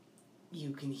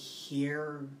 you can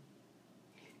hear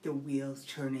the wheels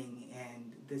turning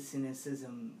and the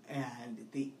cynicism and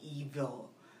the evil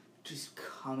just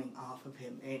coming off of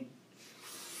him. And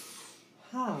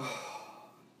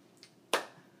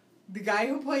the guy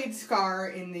who played Scar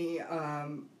in the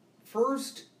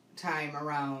first time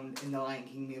around in the Lion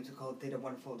King musical did a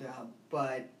wonderful job,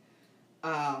 but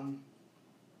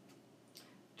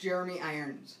Jeremy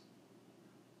Irons.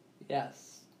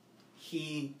 Yes.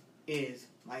 He is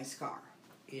my Scar.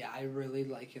 Yeah, I really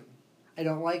like him. I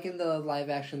don't like in the live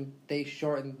action, they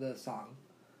shortened the song.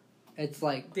 It's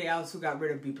like... They also got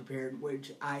rid of Be Prepared,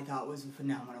 which I thought was a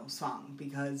phenomenal song,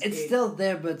 because It's still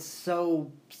there, but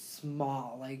so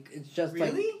small. Like, it's just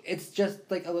Really? like... It's just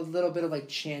like a little bit of like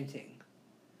chanting.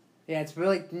 Yeah, it's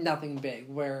really nothing big,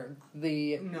 where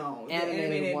the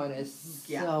animated one is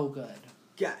so good.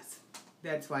 Yes.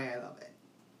 That's why I love it.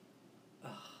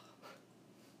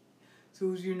 So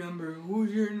who's your number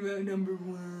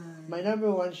one? My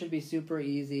number one should be super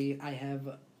easy. I have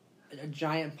a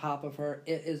giant pop of her.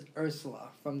 It is Ursula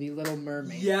from The Little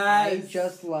Mermaid. Yes! I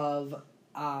just love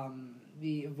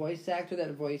the voice actor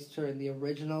that voiced her in the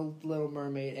original Little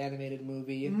Mermaid animated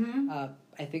movie. Mm-hmm.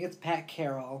 I think it's Pat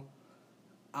Carroll.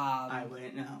 I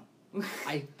wouldn't know.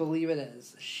 I believe it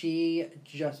is. She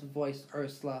just voiced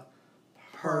Ursula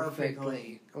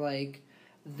perfectly. Like,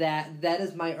 that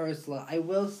is my Ursula. I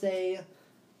will say,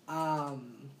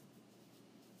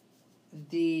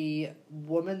 the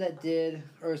woman that did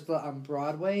Ursula on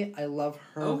Broadway, I love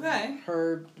her. Okay.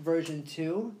 Her version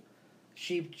too.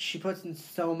 She puts in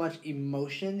so much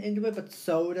emotion into it, but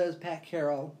so does Pat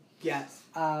Carroll. Yes.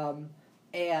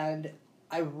 And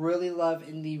I really love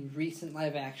in the recent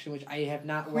live action, which I have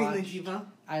not watched. Queen Latifah.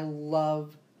 I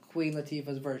love Queen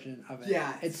Latifah's version of it.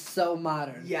 Yeah. It's so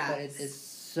modern. Yes. But it's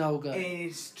so good. And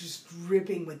it's just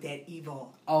dripping with that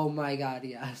evil. Oh my god,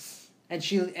 yes. And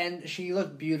she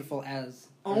looked beautiful as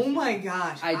Oh Ursula. my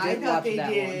gosh. I thought watch they that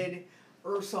did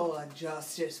Ursula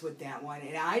justice with that one.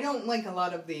 And I don't like a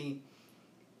lot of the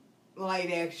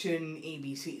live action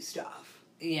ABC stuff.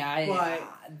 Yeah, I But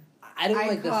don't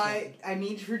like this one. I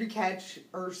made sure to catch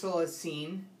Ursula's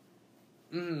scene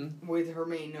with her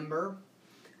main number.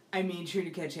 I made sure to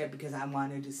catch that because I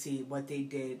wanted to see what they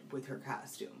did with her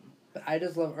costume. But I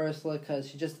just love Ursula because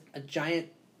she's just a giant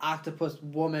octopus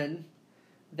woman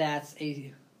that's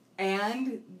a...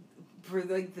 And for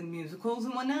like the musicals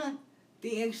and whatnot,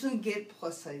 they actually get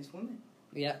plus-size women.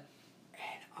 Yeah.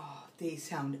 And they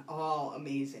sound all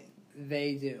amazing.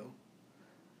 They do.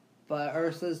 But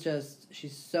Ursula's just...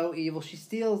 She's so evil. She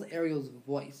steals Ariel's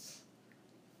voice.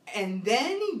 And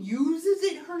then uses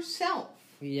it herself.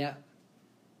 Yeah.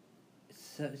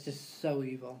 It's just so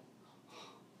evil.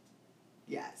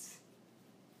 Yes.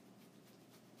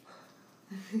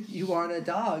 You want a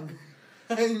dog.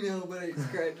 I know, but I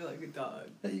scratch like a dog.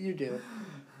 You do.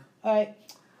 Alright.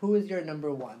 Who is your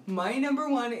number one? My number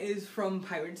one is from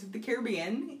Pirates of the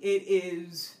Caribbean. It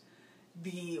is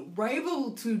the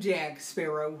rival to Jack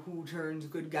Sparrow, who turns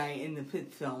good guy in the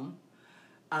 5th film,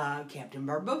 Captain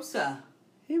Barbossa.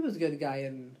 He was a good guy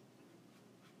in...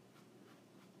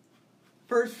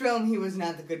 First film, he was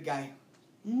not the good guy.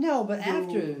 No, but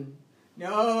after...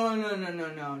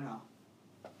 No.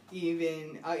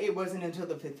 Even, it wasn't until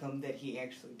the 5th film that he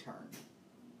actually turned.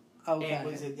 Okay.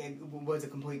 And was a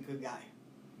complete good guy.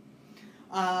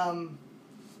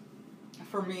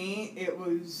 For me, it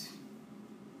was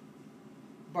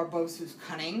Barbossa's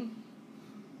cunning,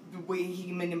 the way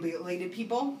he manipulated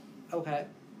people, Okay.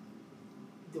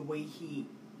 the way he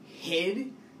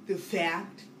hid the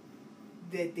fact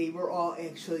that they were all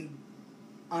actually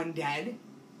undead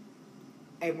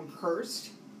and were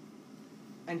cursed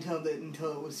until it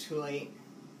was too late.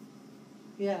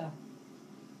 Yeah.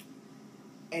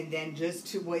 And then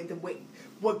just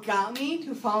what got me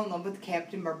to fall in love with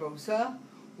Captain Barbossa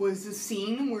was the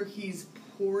scene where he's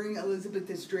pouring Elizabeth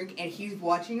this drink and he's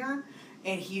watching her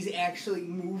and he's actually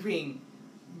moving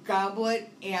goblet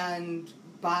and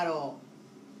bottle,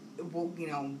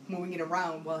 moving it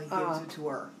around while he gives it to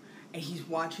her. And he's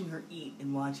watching her eat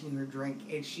and watching her drink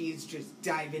and she's just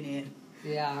diving in.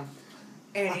 Yeah.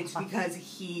 And it's because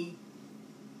he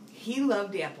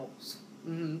loved apples.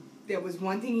 Mm-hmm. That was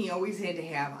one thing he always had to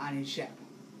have on his ship.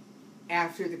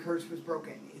 After the curse was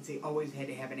broken, he always had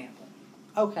to have an apple.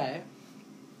 Okay.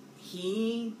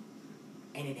 And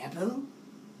an apple?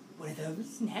 What are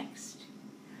those next?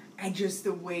 And just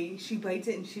the way she bites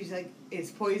it and she's like,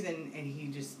 it's poison, and he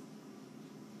just...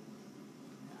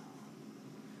 No.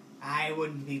 I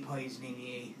wouldn't be poisoning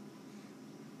you.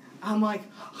 I'm like...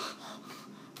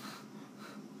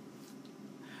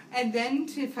 And then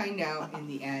to find out in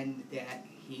the end that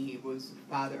he was the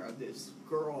father of this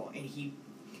girl, and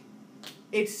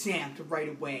it snapped right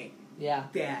away. Yeah.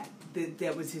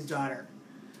 That was his daughter.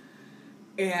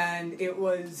 And it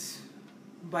was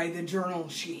by the journal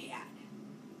she had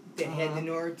that had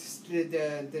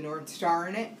the North Star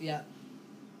in it. Yeah.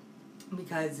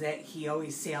 Because he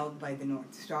always sailed by the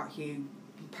North Star.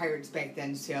 Pirates back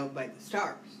then sailed by the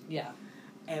stars. Yeah.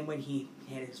 And when he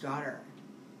had his daughter.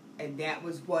 And that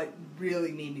was what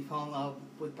really made me fall in love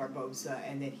with Barbossa,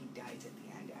 and then he dies at the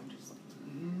end. I'm just like,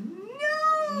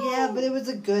 no! Yeah, but it was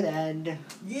a good end.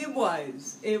 It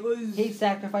was. It was. He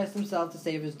sacrificed himself to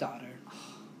save his daughter.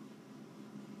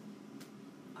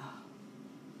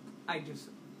 I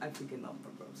freaking love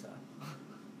Barbossa.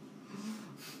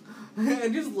 I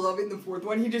just love it in the fourth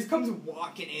one. He just comes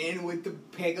walking in with the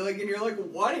pegleg, and you're like,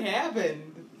 what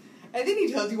happened? And then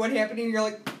he tells you what happened, and you're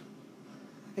like,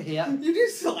 yeah. You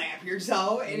just slap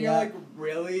yourself, and you're like,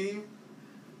 really?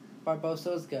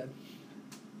 Barbossa was good.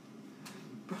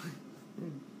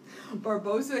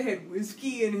 Barbossa had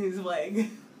whiskey in his leg.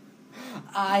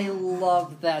 I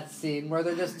loved that scene where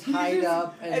they're just tied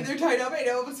up. And they're tied up, and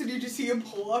all of a sudden you just see him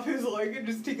pull off his leg and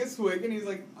just take a swig, and he's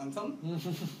like, on some?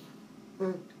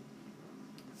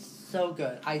 So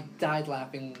good. I died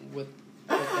laughing with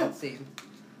that scene.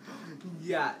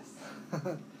 Yes.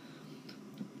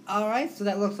 Alright, so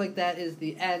that looks like that is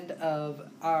the end of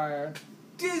our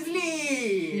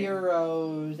Disney!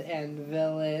 heroes and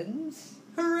villains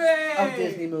Hooray! of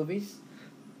Disney movies.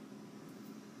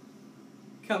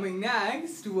 Coming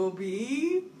next will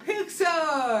be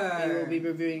Pixar! We will be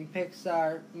reviewing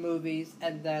Pixar movies,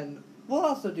 and then we'll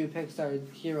also do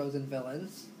Pixar heroes and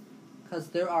villains, because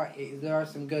there are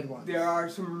some good ones. There are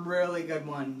some really good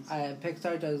ones.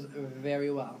 Pixar does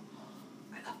very well.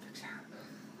 I love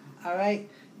Pixar. Alright,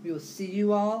 we will see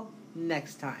you all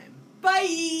next time.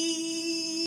 Bye!